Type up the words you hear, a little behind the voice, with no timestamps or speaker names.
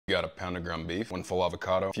You got a pound of ground beef, one full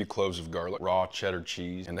avocado, a few cloves of garlic, raw cheddar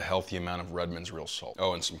cheese, and a healthy amount of Redmond's real salt.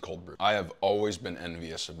 Oh, and some cold brew. I have always been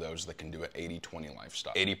envious of those that can do an 80-20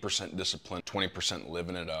 lifestyle. 80% discipline, 20%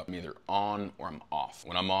 living it up. I'm either on or I'm off.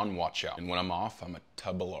 When I'm on, watch out. And when I'm off, I'm a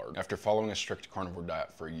tub of lard. After following a strict carnivore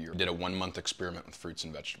diet for a year, I did a 1-month experiment with fruits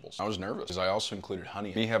and vegetables. I was nervous because I also included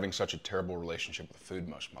honey. Me having such a terrible relationship with food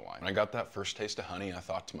most of my life. When I got that first taste of honey, I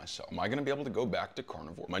thought to myself, am I gonna be able to go back to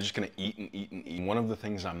carnivore? Am I just gonna eat and eat and eat? And one of the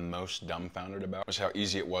things I'm most dumbfounded about was how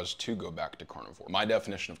easy it was to go back to carnivore. My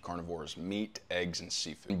definition of carnivore is meat, eggs, and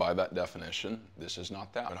seafood. And by that definition, this is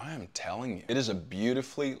not that. But I am telling you, it is a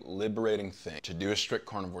beautifully liberating thing to do a strict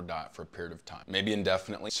carnivore diet for a period of time. Maybe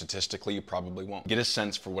indefinitely. Statistically, you probably won't. Get a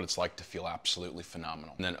sense for what it's like to feel absolutely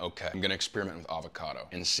phenomenal. And then, okay, I'm gonna experiment with avocado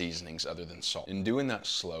and seasonings other than salt. In doing that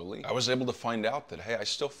slowly, I was able to find out that, hey, I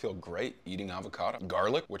still feel great eating avocado.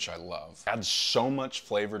 Garlic, which I love, adds so much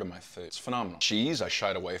flavor to my food. It's phenomenal. Cheese, I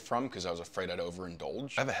shied away from because I was afraid I'd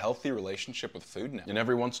overindulge. I have a healthy relationship with food now. And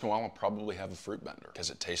every once in a while, I'll probably have a fruit bender because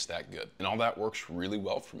it tastes that good. And all that works really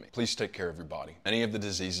well for me. Please take care of your body. Many of the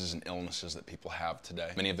diseases and illnesses that people have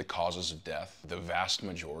today, many of the causes of death, the vast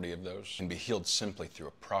majority of those can be healed simply through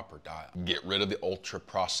a proper diet. Get rid of the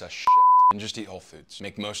ultra-processed shit and just eat whole foods.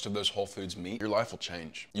 Make most of those whole foods meat. Your life will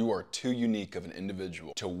change. You are too unique of an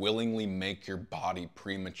individual to willingly make your body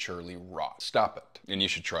prematurely rot. Stop it. And you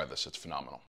should try this. It's phenomenal.